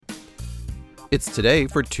It's Today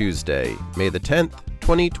for Tuesday, May the 10th,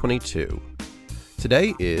 2022.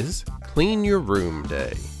 Today is Clean Your Room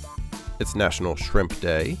Day. It's National Shrimp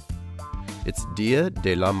Day. It's Dia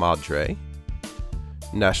de la Madre.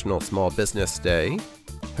 National Small Business Day.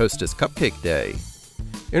 Hostess Cupcake Day.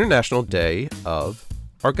 International Day of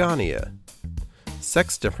Argania.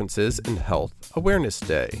 Sex Differences in Health Awareness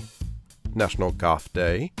Day. National Goth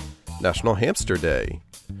Day. National Hamster Day.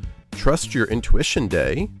 Trust Your Intuition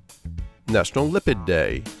Day. National Lipid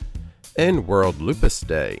Day, and World Lupus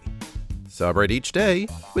Day. Celebrate each day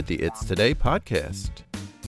with the It's Today podcast.